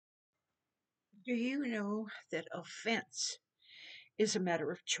Do you know that offense is a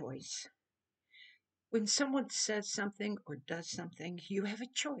matter of choice? When someone says something or does something, you have a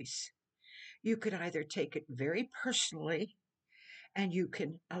choice. You could either take it very personally and you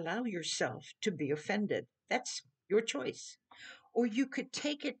can allow yourself to be offended. That's your choice. Or you could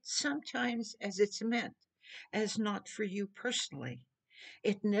take it sometimes as it's meant, as not for you personally.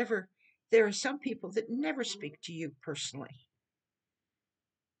 It never, there are some people that never speak to you personally.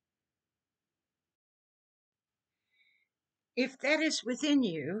 If that is within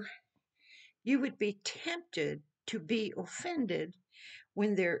you, you would be tempted to be offended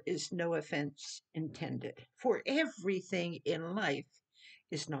when there is no offense intended. For everything in life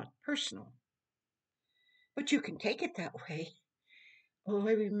is not personal. But you can take it that way. Oh,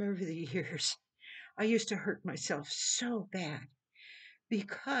 I remember the years. I used to hurt myself so bad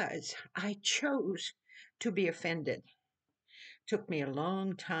because I chose to be offended. It took me a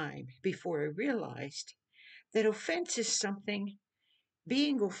long time before I realized that offense is something,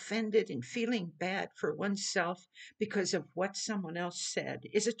 being offended and feeling bad for oneself because of what someone else said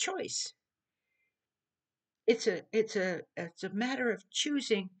is a choice. It's a matter of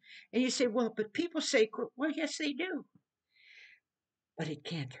choosing. And you say, well, but people say, well, yes, they do. But it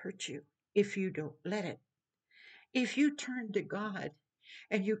can't hurt you if you don't let it. If you turn to God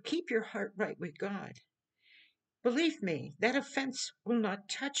and you keep your heart right with God, believe me, that offense will not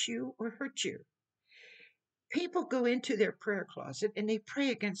touch you or hurt you. People go into their prayer closet and they pray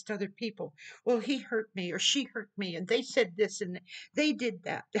against other people. Well, he hurt me or she hurt me and they said this and they did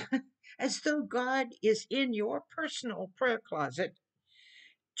that. As though God is in your personal prayer closet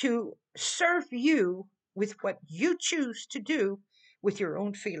to serve you with what you choose to do with your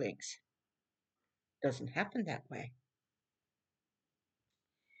own feelings. Doesn't happen that way.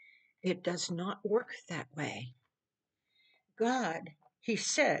 It does not work that way. God, he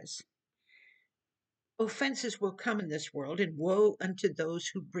says, offenses will come in this world, and woe unto those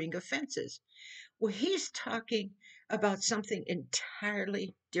who bring offenses. Well, he's talking about something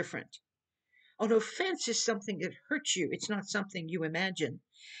entirely different. An offense is something that hurts you. It's not something you imagine.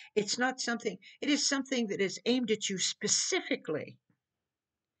 It's not something, it is something that is aimed at you specifically.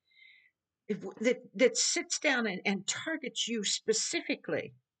 That sits down and targets you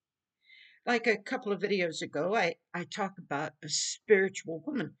specifically. Like a couple of videos ago, I talk about a spiritual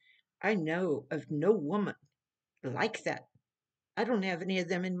woman. I know of no woman like that. I don't have any of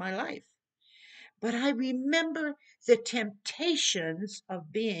them in my life. But I remember the temptations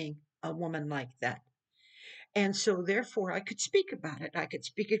of being a woman like that. And so, therefore, I could speak about it. I could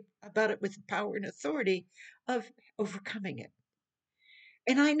speak about it with the power and authority of overcoming it.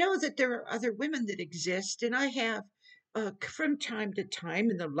 And I know that there are other women that exist, and I have, from time to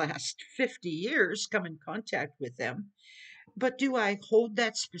time in the last 50 years, come in contact with them. But do I hold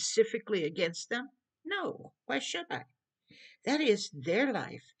that specifically against them? No. Why should I? That is their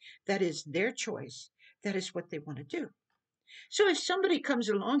life. That is their choice. That is what they want to do. So if somebody comes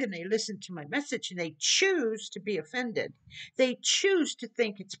along and they listen to my message and they choose to be offended, they choose to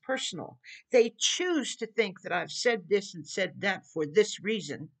think it's personal, they choose to think that I've said this and said that for this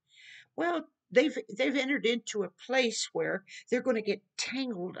reason, well, they've entered into a place where they're going to get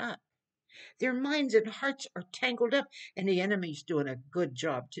tangled up. Their minds and hearts are tangled up, and the enemy's doing a good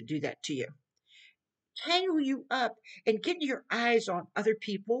job to do that to you. Tangle you up and get your eyes on other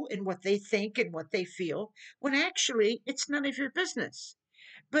people and what they think and what they feel, when actually it's none of your business.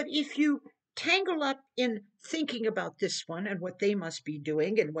 But if you tangle up in thinking about this one and what they must be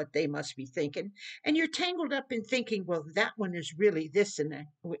doing and what they must be thinking, and you're tangled up in thinking, well, that one is really this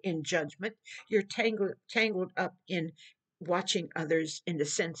in judgment, you're tangled up in watching others in the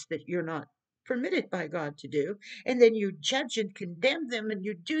sense that you're not permitted by God to do, and then you judge and condemn them and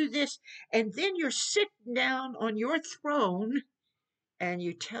you do this, and then you're sitting down on your throne and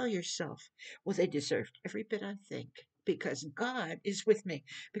you tell yourself, well, they deserved every bit I think because God is with me.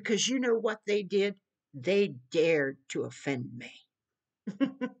 Because you know what they did? They dared to offend me.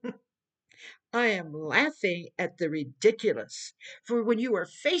 I am laughing at the ridiculous. For when you are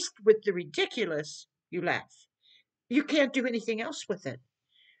faced with the ridiculous, you laugh. You can't do anything else with it.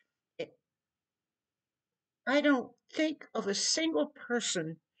 I don't think of a single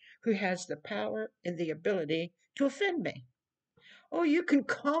person who has the power and the ability to offend me. Oh, you can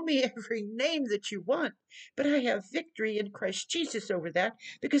call me every name that you want, but I have victory in Christ Jesus over that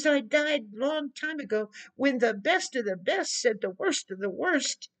because I died long time ago when the best of the best said the worst of the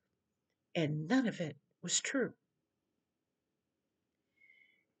worst, and none of it was true.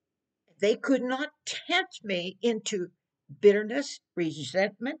 They could not tempt me into bitterness,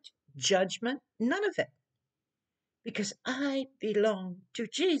 resentment, judgment, none of it. because I belong to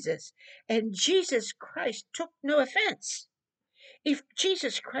Jesus. And Jesus Christ took no offense. If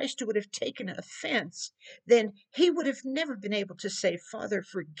Jesus Christ would have taken offense, then he would have never been able to say, Father,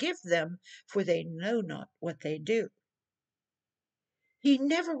 forgive them, for they know not what they do. He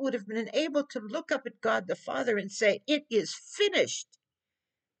never would have been able to look up at God the Father and say, it is finished.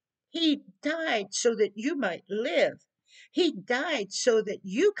 He died so that you might live. He died so that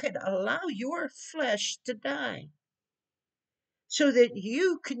you could allow your flesh to die, so that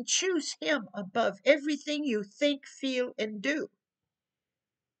you can choose him above everything you think, feel, and do.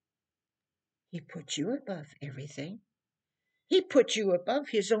 He put you above everything. He put you above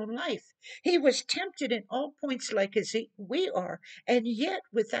his own life. He was tempted in all points like as we are, and yet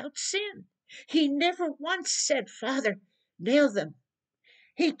without sin. He never once said, Father, nail them.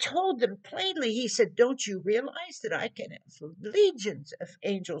 He told them plainly, he said, don't you realize that I can have legions of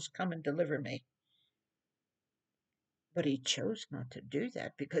angels come and deliver me? But he chose not to do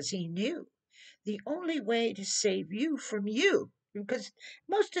that because he knew the only way to save you from you, because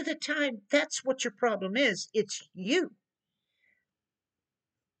most of the time that's what your problem is. It's you.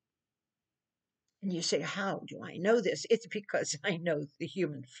 And you say, how do I know this? It's because I know the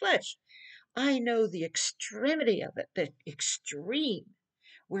human flesh. I know the extremity of it, the extreme,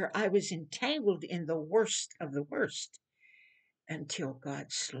 where I was entangled in the worst of the worst until God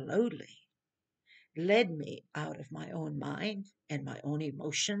slowly led me out of my own mind and my own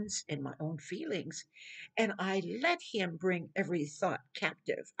emotions and my own feelings. And I let him bring every thought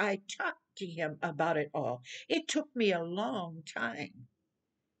captive. I talked to him about it all. It took me a long time.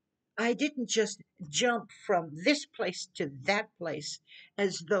 I didn't just jump from this place to that place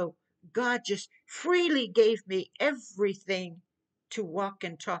as though God just freely gave me everything to walk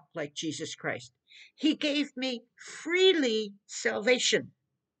and talk like Jesus Christ. He gave me freely salvation.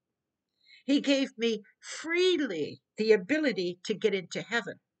 He gave me freely the ability to get into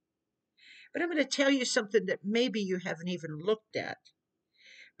heaven. But I'm going to tell you something that maybe you haven't even looked at.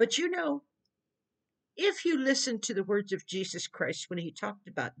 But you know, if you listen to the words of Jesus Christ when he talked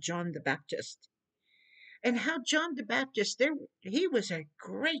about John the Baptist, and how John the Baptist, he was a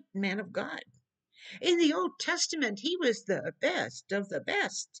great man of God. In the Old Testament, he was the best of the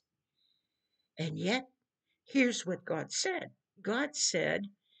best. And yet, here's what God said. God said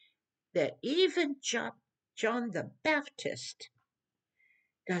that even John the Baptist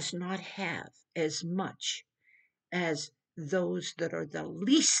does not have as much as those that are the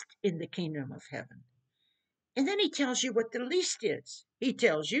least in the kingdom of heaven. And then he tells you what the least is. He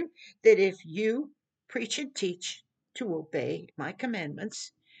tells you that if you preach and teach to obey my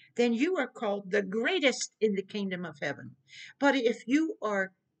commandments, then you are called the greatest in the kingdom of heaven. But if you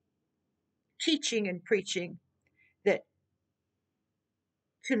are teaching and preaching that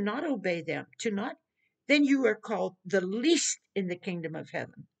to not obey them, then you are called the least in the kingdom of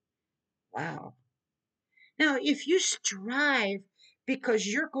heaven. Wow. Now, if you strive because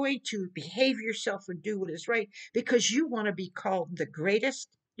you're going to behave yourself and do what is right, because you want to be called the greatest,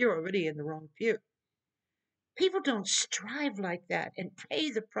 you're already in the wrong pew. People don't strive like that and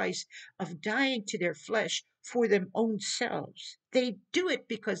pay the price of dying to their flesh for their own selves. They do it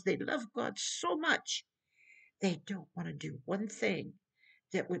because they love God so much. They don't want to do one thing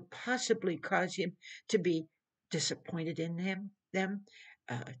that would possibly cause him to be disappointed in them,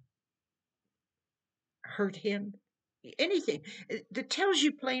 uh, hurt him, anything that tells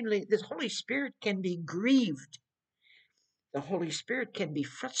you plainly the Holy Spirit can be grieved. The Holy Spirit can be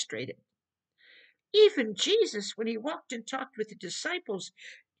frustrated. Even Jesus, when he walked and talked with the disciples,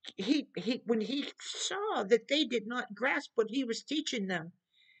 he when he saw that they did not grasp what he was teaching them,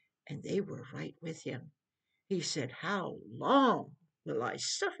 and they were right with him, he said, how long will I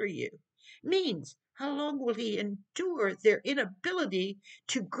suffer you? Means, how long will he endure their inability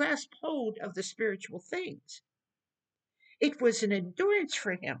to grasp hold of the spiritual things? It was an endurance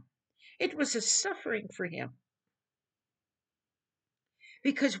for him. It was a suffering for him.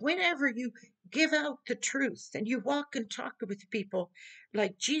 Because whenever you give out the truth and you walk and talk with people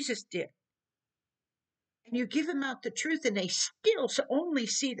like Jesus did, and you give them out the truth and they still only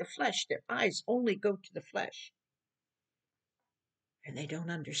see the flesh, their eyes only go to the flesh, and they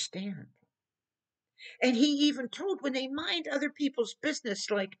don't understand. And he even told when they mind other people's business,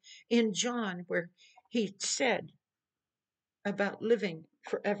 like in John, where he said about living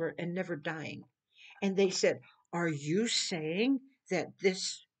forever and never dying. And they said, are you saying that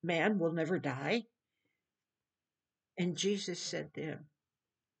this man will never die? And Jesus said to him,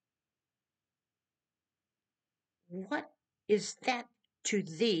 what is that to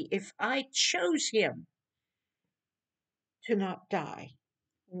thee? If I chose him to not die,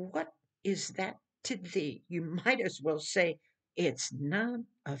 what is that to thee. You might as well say, it's none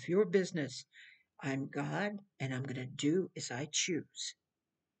of your business. I'm God, and I'm going to do as I choose.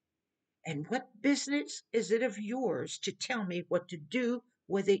 And what business is it of yours to tell me what to do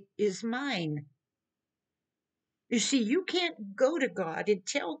with it is mine? You see, you can't go to God and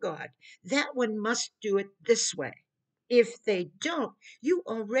tell God, that one must do it this way. If they don't, you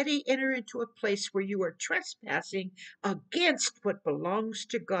already enter into a place where you are trespassing against what belongs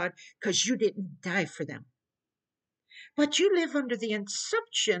to God because you didn't die for them. But you live under the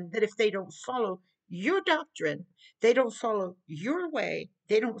assumption that if they don't follow your doctrine, they don't follow your way,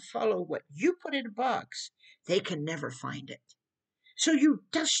 they don't follow what you put in a box, they can never find it. So you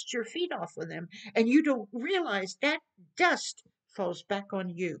dust your feet off with them, and you don't realize that dust falls back on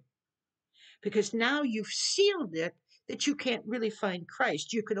you because now you've sealed it that you can't really find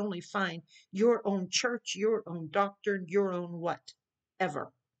Christ. You can only find your own church, your own doctrine, your own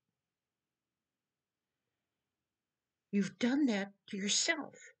whatever. You've done that to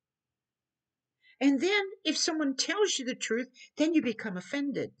yourself. And then if someone tells you the truth, then you become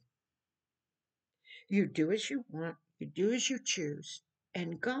offended. You do as you want, you do as you choose,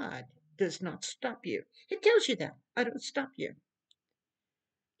 and God does not stop you. He tells you that. I don't stop you.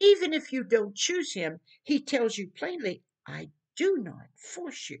 Even if you don't choose him, he tells you plainly, I do not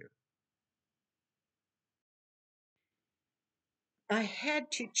force you. I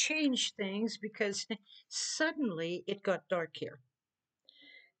had to change things because suddenly it got dark here.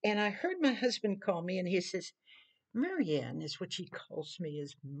 And I heard my husband call me and he says, Marianne is what he calls me,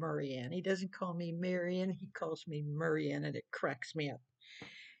 is Marianne. He doesn't call me Marianne, he calls me Marianne, and it cracks me up.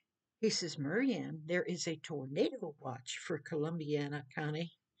 He says, Marianne, there is a tornado watch for Columbia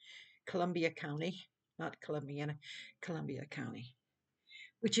County, not Columbiana, Columbia County,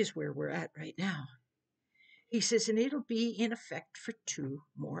 which is where we're at right now. He says, and it'll be in effect for 2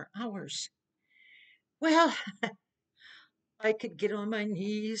 more hours. Well, I could get on my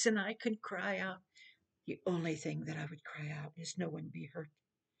knees and I could cry out. The only thing that I would cry out is no one be hurt,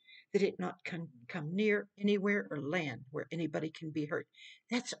 that it not come near anywhere or land where anybody can be hurt.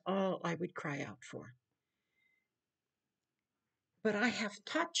 That's all I would cry out for. But I have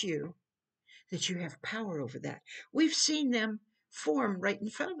taught you that you have power over that. We've seen them form right in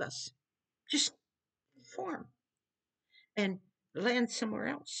front of us, just form and land somewhere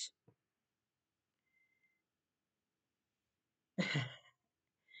else.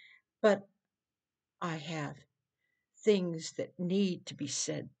 But I have things that need to be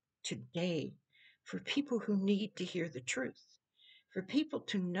said today for people who need to hear the truth, for people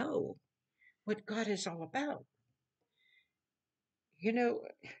to know what God is all about. You know,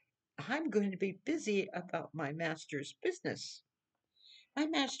 I'm going to be busy about my master's business. My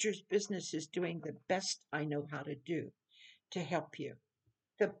master's business is doing the best I know how to do to help you,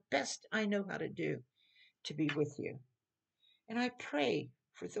 the best I know how to do to be with you. And I pray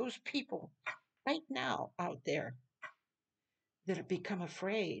for those people right now out there that have become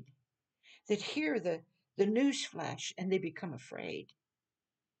afraid, that hear the news flash and they become afraid.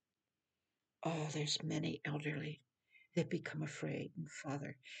 Oh, there's many elderly that become afraid. And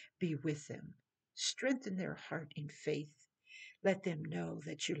Father, be with them. Strengthen their heart in faith. Let them know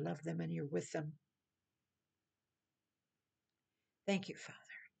that you love them and you're with them. Thank you, Father.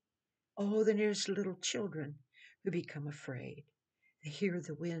 Oh, then there's little children who become afraid. They hear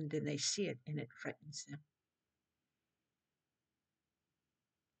the wind and they see it and it frightens them.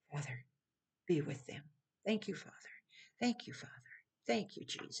 Father, be with them. Thank you, Father. Thank you, Father. Thank you,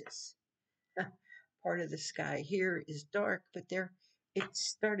 Jesus. Part of the sky here is dark, but there it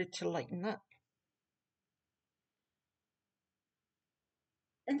started to lighten up.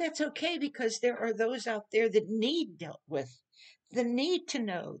 And that's okay because there are those out there that need dealt with, the need to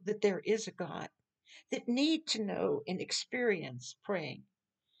know that there is a God, that need to know and experience praying,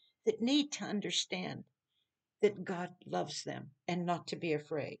 that need to understand that God loves them and not to be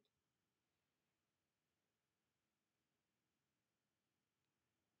afraid.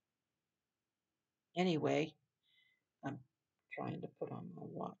 Anyway, I'm trying to put on my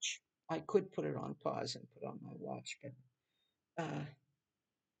watch. I could put it on pause and put on my watch, but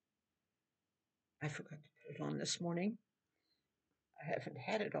I forgot to put it on this morning. I haven't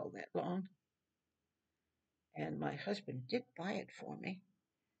had it all that long. And my husband did buy it for me.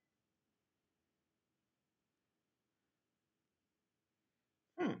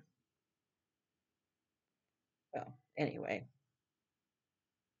 Hmm. Well, anyway,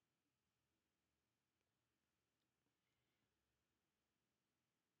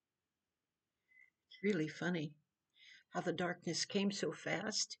 it's really funny how the darkness came so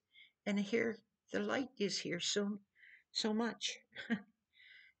fast, and here the light is here so much.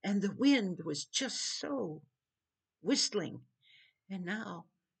 and the wind was just so whistling. And now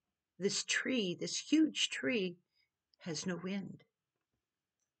this tree, this huge tree, has no wind.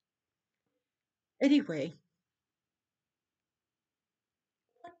 Anyway,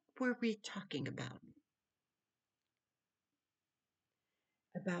 what were we talking about?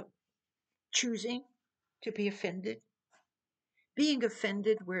 About choosing to be offended, being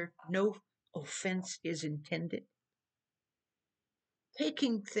offended where no offense is intended,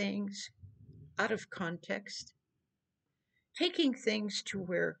 taking things out of context, taking things to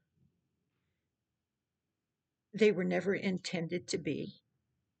where they were never intended to be.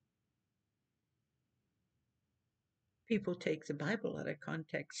 People take the Bible out of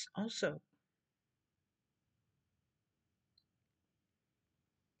context also.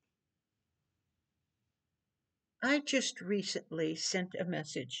 I just recently sent a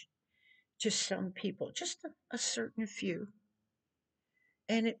message to some people, just a certain few.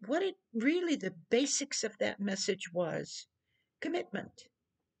 And what it really, the basics of that message was commitment.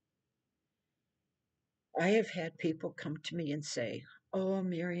 I have had people come to me and say, "Oh,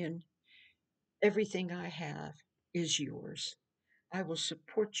 Marion, everything I have is yours. I will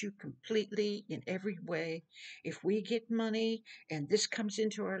support you completely in every way. If we get money and this comes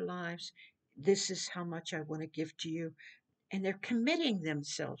into our lives, this is how much I want to give to you." And they're committing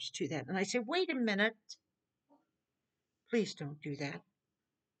themselves to that. And I say, "Wait a minute. Please don't do that.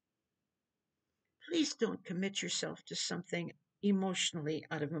 Please don't commit yourself to something emotionally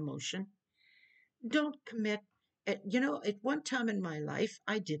out of emotion. Don't commit." At one time in my life,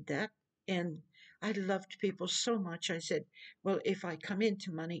 I did that. And I loved people so much. I said, "Well, if I come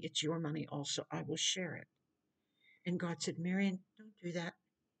into money, it's your money also. I will share it." And God said, "Marion, don't do that.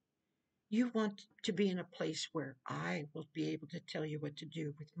 You want to be in a place where I will be able to tell you what to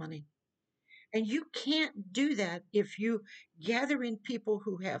do with money. And you can't do that if you gather in people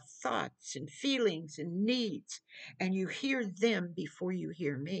who have thoughts and feelings and needs, and you hear them before you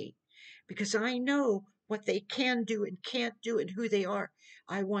hear me. Because I know what they can do and can't do and who they are.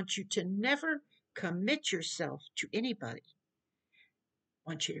 I want you to never commit yourself to anybody.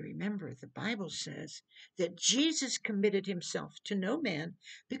 I want you to remember the Bible says that Jesus committed himself to no man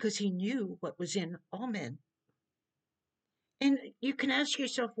because he knew what was in all men. And you can ask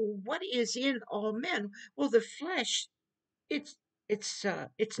yourself, well, what is in all men? Well, the flesh, it's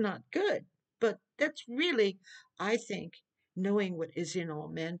it's not good. But that's really, I think, knowing what is in all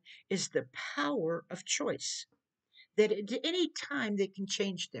men is the power of choice. That at any time they can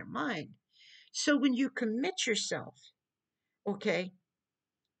change their mind. So when you commit yourself, okay,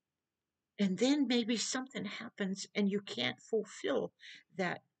 and then maybe something happens and you can't fulfill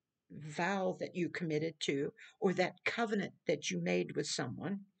that vow that you committed to or that covenant that you made with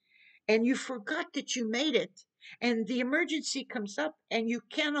someone, and you forgot that you made it, and the emergency comes up and you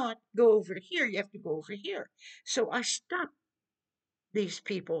cannot go over here, you have to go over here. So I stop these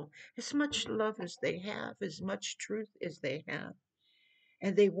people, as much love as they have, as much truth as they have,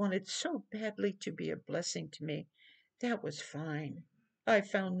 and they wanted so badly to be a blessing to me. That was fine. I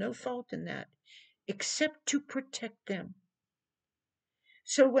found no fault in that, except to protect them.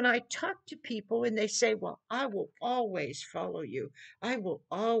 So when I talk to people and they say, "Well, I will always follow you, I will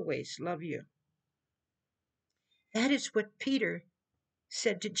always love you," that is what Peter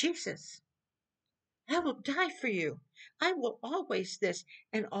said to Jesus. "I will die for you. I will always this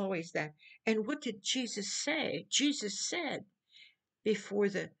and always that." And what did Jesus say? Jesus said, "Before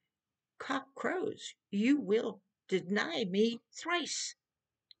the cock crows, you will deny me thrice."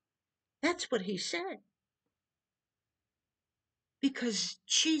 That's what he said. Because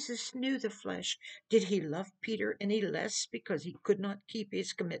Jesus knew the flesh. Did he love Peter any less because he could not keep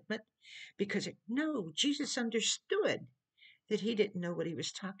his commitment? No, Jesus understood that he didn't know what he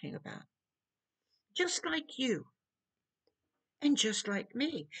was talking about. Just like you and just like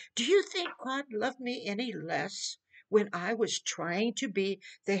me. Do you think God loved me any less when I was trying to be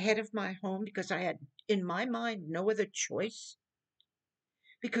the head of my home because I had, in my mind, no other choice?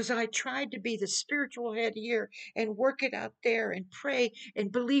 Because I tried to be the spiritual head here and work it out there and pray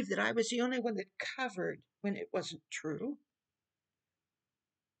and believe that I was the only one that covered when it wasn't true.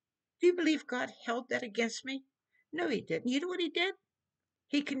 Do you believe God held that against me? No, he didn't. You know what he did?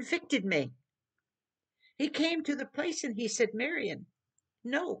 He convicted me. He came to the place and he said, "Marion,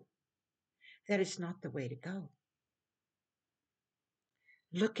 no, that is not the way to go.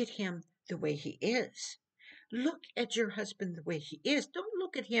 Look at him the way he is. Look at your husband the way he is. Don't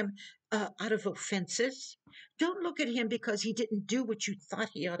look at him out of offenses. Don't look at him because he didn't do what you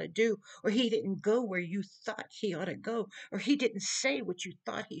thought he ought to do, or he didn't go where you thought he ought to go, or he didn't say what you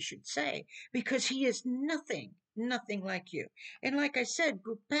thought he should say, because he is nothing nothing like you. And like I said,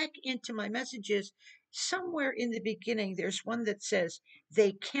 go back into my messages. Somewhere in the beginning, there's one that says,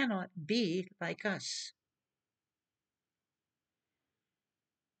 they cannot be like us.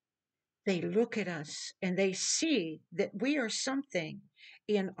 They look at us and they see that we are something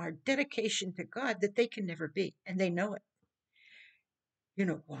in our dedication to God that they can never be, and they know it. You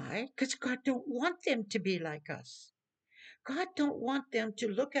know why? Because God don't want them to be like us. God don't want them to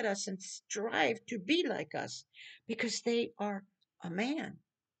look at us and strive to be like us, because they are a man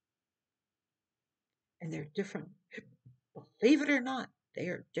and they're different. Believe it or not, they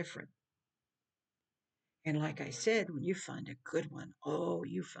are different. And like I said, when you find a good one, oh,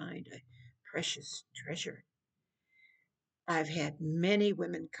 you find a precious treasure. I've had many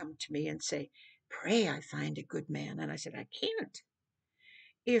women come to me and say, pray I find a good man. And I said, I can't.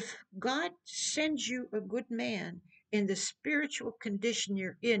 If God sends you a good man in the spiritual condition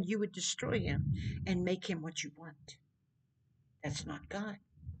you're in, you would destroy him and make him what you want. That's not God.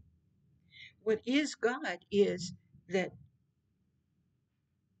 What is God is that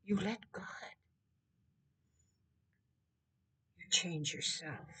you let God, you change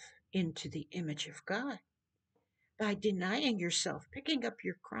yourself into the image of God by denying yourself, picking up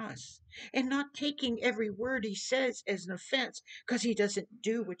your cross, and not taking every word he says as an offense because he doesn't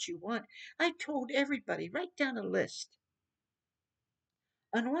do what you want. I told everybody, write down a list.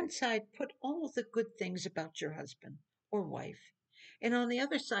 On one side, put all the good things about your husband or wife. And on the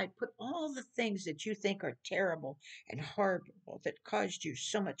other side, put all the things that you think are terrible and horrible that caused you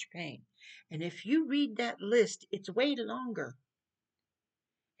so much pain. And if you read that list, it's way longer.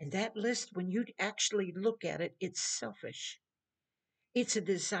 And that list, when you actually look at it, it's selfish. It's a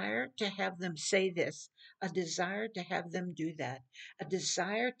desire to have them say this, a desire to have them do that, a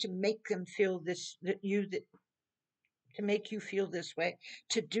desire to make them feel this, to make you feel this way,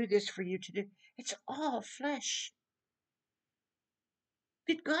 to do this for you to do. It's all flesh.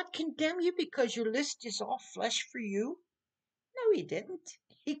 Did God condemn you because your list is all flesh for you? No, he didn't.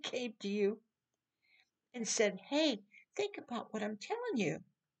 He came to you and said, hey, think about what I'm telling you.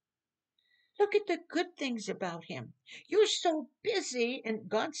 Look at the good things about him. You're so busy, and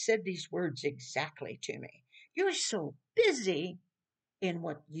God said these words exactly to me. You're so busy in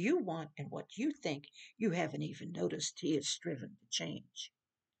what you want and what you think, you haven't even noticed he is striven to change.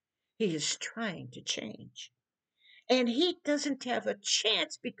 He is trying to change. And he doesn't have a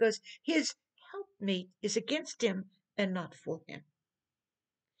chance because his helpmate is against him and not for him.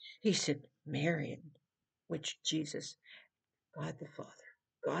 He said, Marion, which Jesus, God the Father,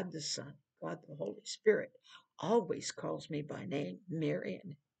 God the Son, God the Holy Spirit, always calls me by name,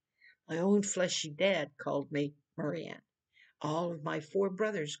 Marion. My own fleshy dad called me Marianne. All of my 4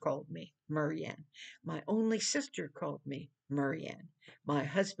 brothers called me Marianne. My only sister called me Marianne. My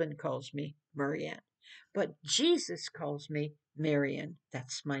husband calls me Marianne. But Jesus calls me Marian.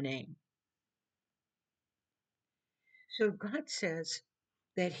 That's my name. So God says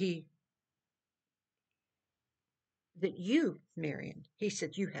that that you, Marian, he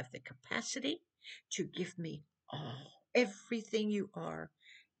said, you have the capacity to give me all, everything you are,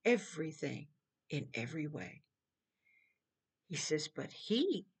 everything in every way. He says, but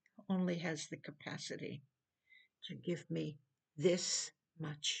he only has the capacity to give me this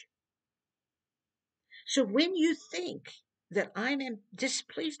much. So when you think that I'm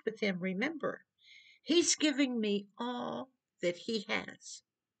displeased with him, remember, he's giving me all that he has.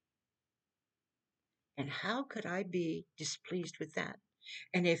 And how could I be displeased with that?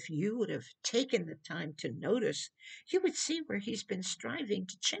 And if you would have taken the time to notice, you would see where he's been striving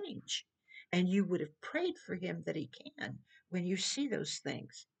to change. And you would have prayed for him that he can when you see those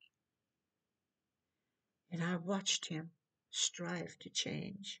things. And I watched him strive to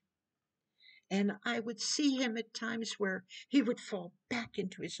change. And I would see him at times where he would fall back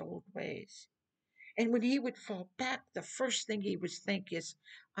into his old ways. And when he would fall back, the first thing he would think is,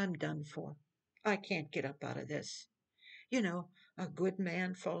 I'm done for. I can't get up out of this. You know, a good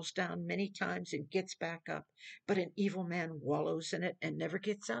man falls down many times and gets back up, but an evil man wallows in it and never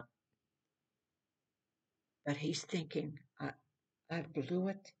gets up. But he's thinking, I blew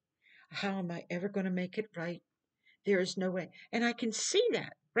it. How am I ever going to make it right? There is no way. And I can see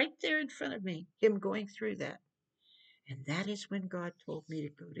that right there in front of me, him going through that. And that is when God told me to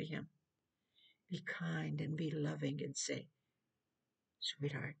go to him. Be kind and be loving and say,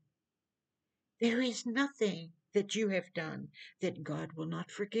 sweetheart, there is nothing that you have done that God will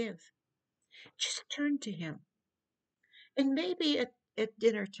not forgive. Just turn to him. And maybe at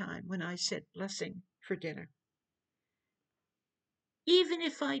dinner time when I said blessing for dinner, even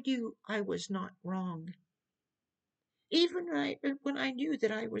if I knew I was not wrong, even when I knew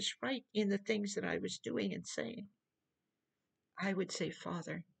that I was right in the things that I was doing and saying, I would say,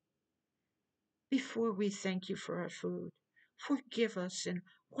 Father, before we thank you for our food, forgive us and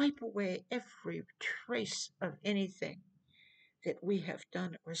wipe away every trace of anything that we have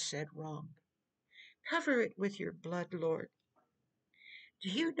done or said wrong. Cover it with your blood, Lord. Do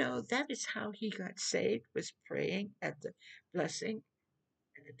you know that is how he got saved, was praying at the blessing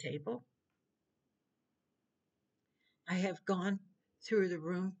at the table? I have gone through the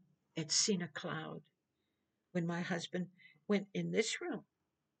room and seen a cloud when my husband went in this room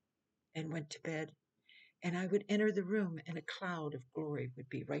and went to bed, and I would enter the room and a cloud of glory would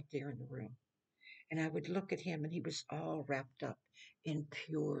be right there in the room. And I would look at him and he was all wrapped up in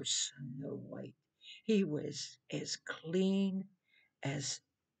pure snow white. He was as clean as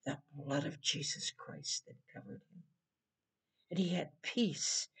the blood of Jesus Christ that covered him. And he had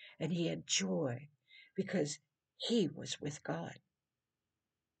peace and he had joy because he was with God.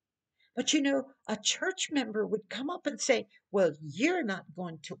 But you know, a church member would come up and say, well, you're not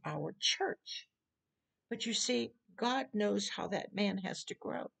going to our church. But you see, God knows how that man has to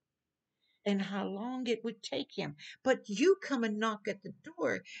grow and how long it would take him. But you come and knock at the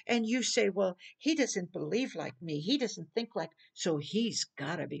door and you say, well, he doesn't believe like me. He doesn't think like, so he's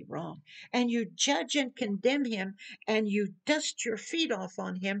got to be wrong. And you judge and condemn him and you dust your feet off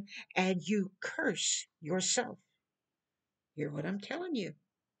on him and you curse yourself. Hear what I'm telling you.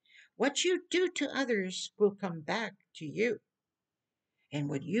 What you do to others will come back to you. And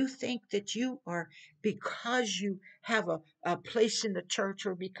when you think that you are, because you have a place in the church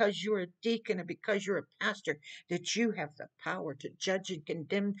or because you're a deacon or because you're a pastor, that you have the power to judge and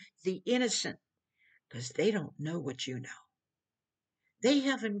condemn the innocent, because they don't know what you know. They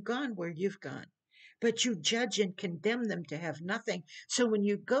haven't gone where you've gone, but you judge and condemn them to have nothing. So when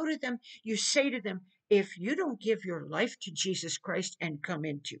you go to them, you say to them, if you don't give your life to Jesus Christ and come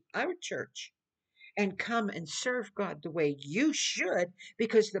into our church, and come and serve God the way you should,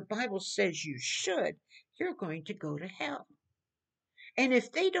 because the Bible says you should, you're going to go to hell. And if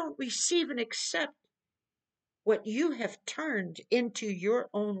they don't receive and accept what you have turned into your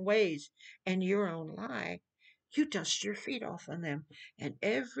own ways and your own lie, you dust your feet off on them. And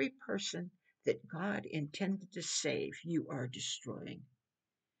every person that God intended to save, you are destroying.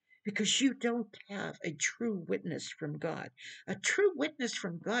 Because you don't have a true witness from God. A true witness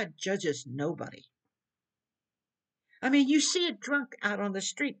from God judges nobody. I mean, you see a drunk out on the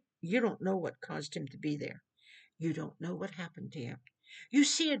street. You don't know what caused him to be there. You don't know what happened to him. You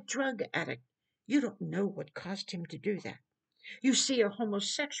see a drug addict. You don't know what caused him to do that. You see a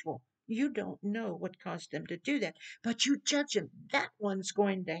homosexual. You don't know what caused them to do that. But you judge them. That one's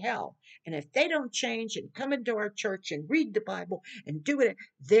going to hell. And if they don't change and come into our church and read the Bible and do it,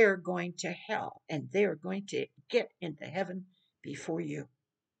 they're going to hell. And they're going to get into heaven before you.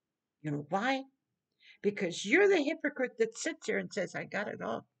 You know why? Because you're the hypocrite that sits there and says, I got it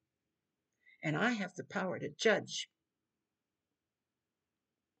all. And I have the power to judge.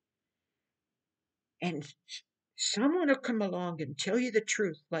 And someone will come along and tell you the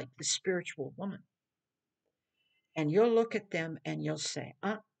truth, like the spiritual woman. And you'll look at them and you'll say,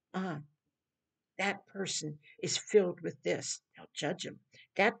 that person is filled with this. They'll judge them.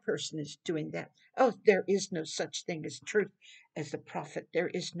 That person is doing that. Oh, there is no such thing as truth as the prophet. There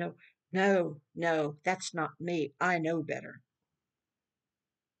is no, that's not me. I know better.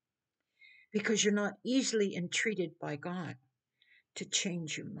 Because you're not easily entreated by God to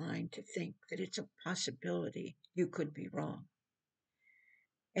change your mind, to think that it's a possibility you could be wrong.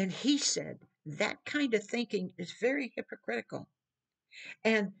 And he said that kind of thinking is very hypocritical.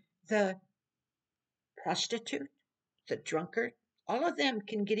 And the prostitute, the drunkard, all of them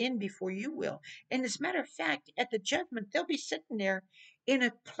can get in before you will. And as a matter of fact, at the judgment, they'll be sitting there in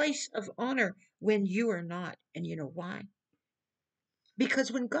a place of honor when you are not. And you know why?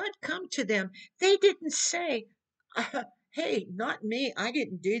 Because when God come to them, they didn't say, hey, not me, I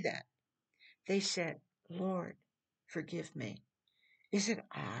didn't do that. They said, Lord, forgive me. Is it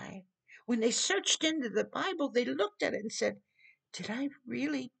I? When they searched into the Bible, they looked at it and said, did I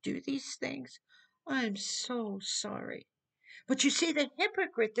really do these things? I'm so sorry. But you see, the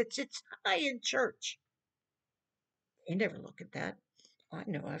hypocrite that sits high in church, they never look at that. I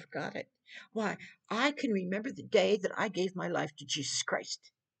know I've got it. Why, I can remember the day that I gave my life to Jesus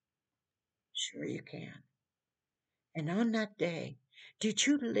Christ. Sure you can. And on that day, did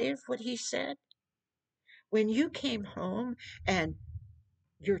you live what he said? When you came home and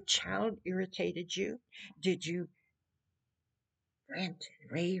your child irritated you, did you rant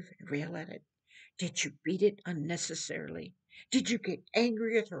and rave and rail at it? Did you beat it unnecessarily? Did you get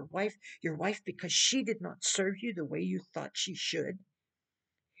angry at your wife, because she did not serve you the way you thought she should?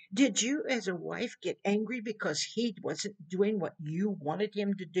 Did you, as a wife, get angry because he wasn't doing what you wanted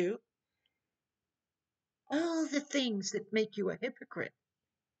him to do? All the things that make you a hypocrite.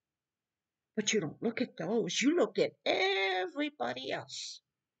 But you don't look at those. You look at everybody else.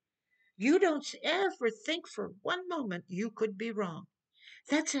 You don't ever think for one moment you could be wrong.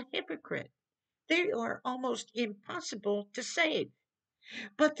 That's a hypocrite. They are almost impossible to save.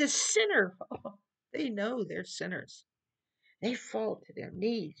 But the sinner, oh, they know they're sinners. They fall to their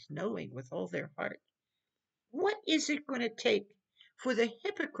knees, knowing with all their heart. What is it going to take for the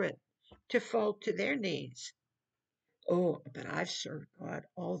hypocrite to fall to their knees? Oh, but I've served God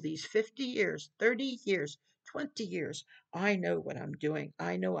all these 50 years, 30 years, 20 years. I know what I'm doing.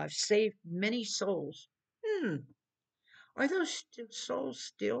 I know I've saved many souls. Are those souls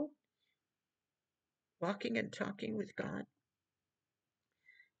still walking and talking with God?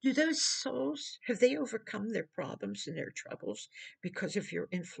 Do those souls, have they overcome their problems and their troubles because of your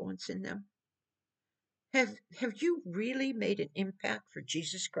influence in them? Have you really made an impact for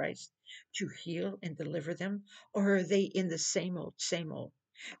Jesus Christ to heal and deliver them? Or are they in the same old, same old?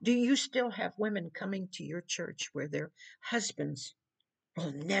 Do you still have women coming to your church where their husbands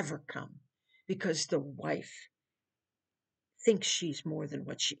will never come because the wife thinks she's more than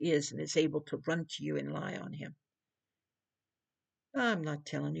what she is and is able to run to you and lie on him? I'm not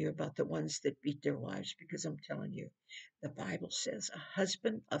telling you about the ones that beat their wives, because I'm telling you, the Bible says, a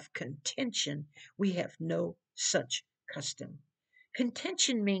husband of contention, we have no such custom.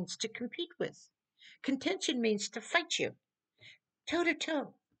 Contention means to compete with. Contention means to fight you, toe to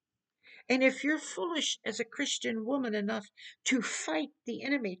toe. And if you're foolish as a Christian woman enough to fight the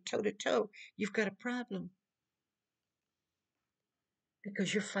enemy toe to toe, you've got a problem,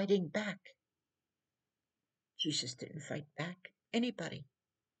 because you're fighting back. Jesus didn't fight back anybody.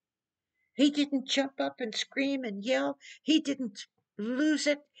 He didn't jump up and scream and yell. He didn't lose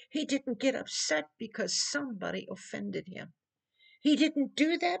it. He didn't get upset because somebody offended him. He didn't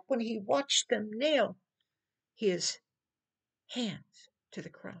do that when he watched them nail his hands to the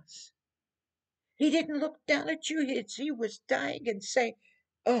cross. He didn't look down at you as he was dying and say,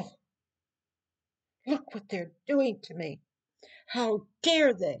 "Oh, look what they're doing to me. How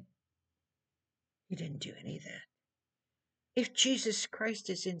dare they?" He didn't do any of that. If Jesus Christ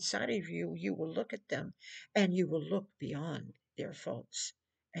is inside of you, you will look at them and you will look beyond their faults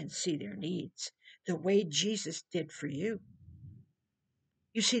and see their needs the way Jesus did for you.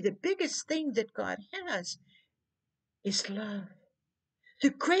 You see, the biggest thing that God has is love. The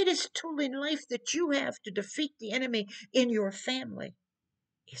greatest tool in life that you have to defeat the enemy in your family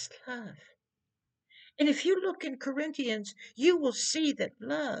is love. And if you look in Corinthians, you will see that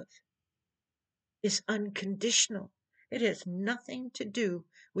love is unconditional. It has nothing to do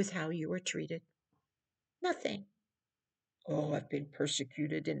with how you are treated. Nothing. Oh, I've been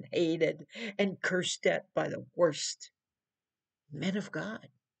persecuted and hated and cursed at by the worst men of God,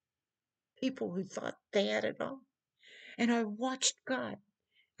 people who thought they had it all. And I watched God.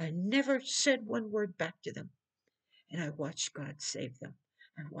 I never said one word back to them. And I watched God save them.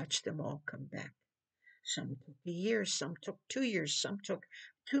 I watched them all come back. Some took a year, some took 2 years, some took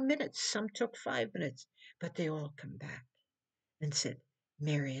 2 minutes, some took 5 minutes, but they all come back and said,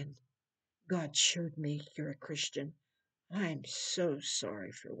 "Marion, God showed me you're a Christian. I'm so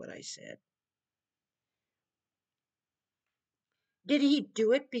sorry for what I said." Did he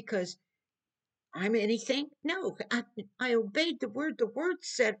do it because I'm anything? No, I obeyed the word. The word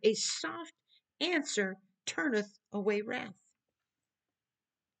said, "A soft answer turneth away wrath."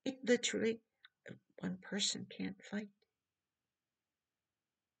 It literally, one person can't fight.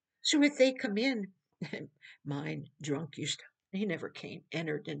 So if they come in, mine drunk used to, he never came,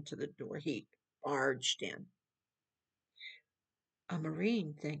 entered into the door. He barged in. A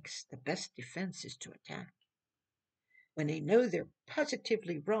Marine thinks the best defense is to attack. When they know they're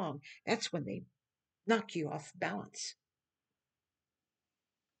positively wrong, that's when they knock you off balance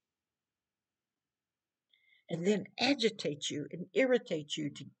and then agitate you and irritate you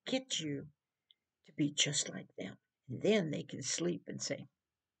to get you to be just like them. And then they can sleep and say,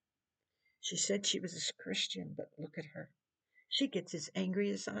 "She said she was a Christian, but look at her. She gets as angry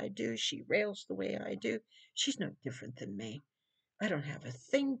as I do. She rails the way I do. She's no different than me. I don't have a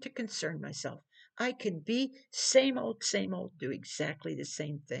thing to concern myself. I can be same old, do exactly the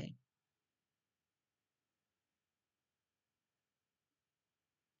same thing."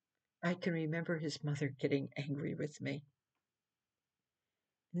 I can remember his mother getting angry with me.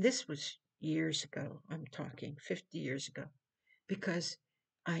 And this was years ago. I'm talking 50 years ago, because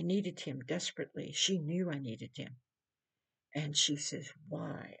I needed him desperately. She knew I needed him. And she says,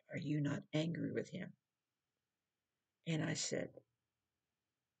 "Why are you not angry with him?" And I said,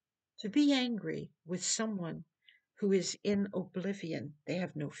 "To be angry with someone who is in oblivion, they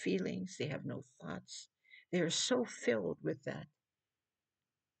have no feelings, they have no thoughts, they are so filled with that.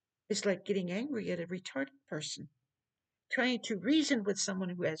 It's like getting angry at a retarded person, trying to reason with someone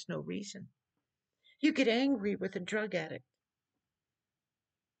who has no reason. You get angry with a drug addict.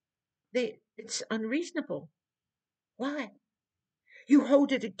 It's unreasonable. Why? You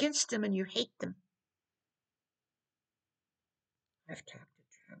hold it against them and you hate them." I've talked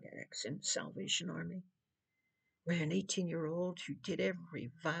to drug addicts in Salvation Army, where an 18-year-old who did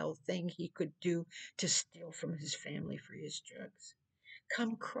every vile thing he could do to steal from his family for his drugs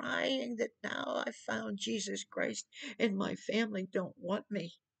come crying that now I found Jesus Christ and my family don't want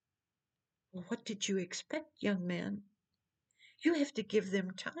me. Well, what did you expect, young man? You have to give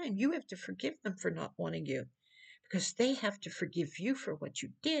them time. You have to forgive them for not wanting you because they have to forgive you for what you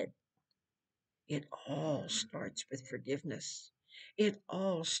did. It all starts with forgiveness. It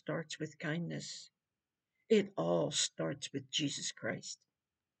all starts with kindness. It all starts with Jesus Christ.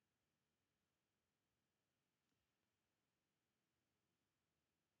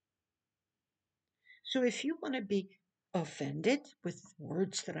 So if you want to be offended with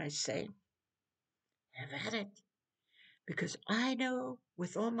words that I say, have at it. Because I know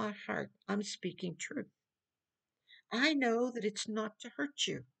with all my heart I'm speaking truth. I know that it's not to hurt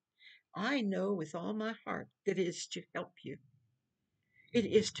you. I know with all my heart that it is to help you. It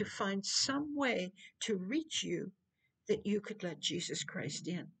is to find some way to reach you that you could let Jesus Christ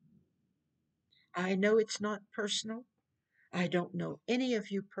in. I know it's not personal. I don't know any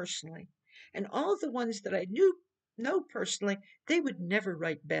of you personally. And all the ones that I know personally, they would never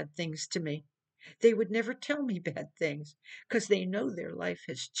write bad things to me. They would never tell me bad things because they know their life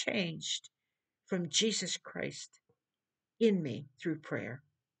has changed from Jesus Christ in me through prayer.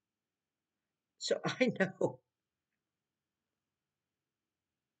 So I know.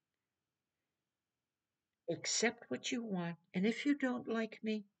 Accept what you want. And if you don't like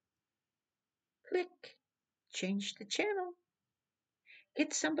me, click, change the channel.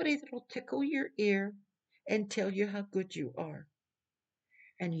 Get somebody that'll tickle your ear and tell you how good you are.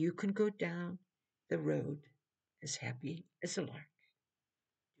 And you can go down the road as happy as a lark.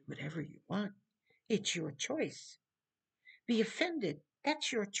 Do whatever you want. It's your choice. Be offended.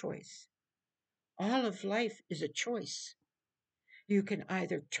 That's your choice. All of life is a choice. You can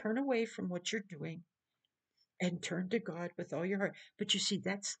either turn away from what you're doing and turn to God with all your heart. But you see,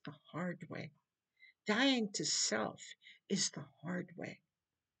 that's the hard way. Dying to self is the hard way.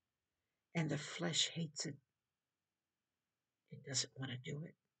 And the flesh hates it. It doesn't want to do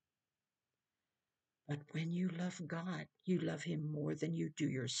it. But when you love God, you love Him more than you do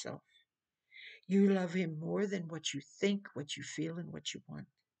yourself. You love Him more than what you think, what you feel, and what you want.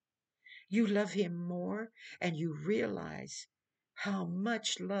 You love Him more and you realize how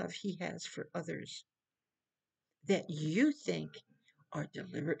much love He has for others that you think are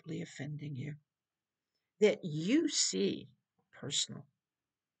deliberately offending you, that you see personal.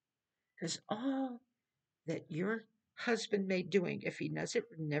 Because all that your husband may doing, if he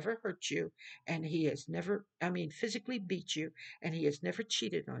never hurt you, and he has never, physically beat you, and he has never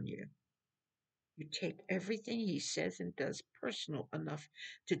cheated on you, you take everything he says and does personal enough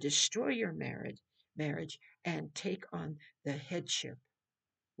to destroy your marriage and take on the headship,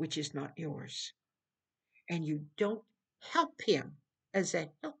 which is not yours. And you don't help him as a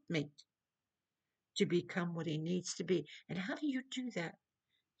helpmate to become what he needs to be. And how do you do that?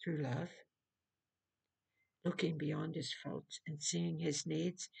 Through love, looking beyond his faults and seeing his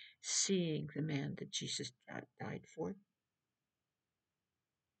needs, seeing the man that Jesus died for.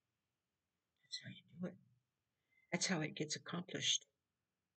 That's how you do it. That's how it gets accomplished.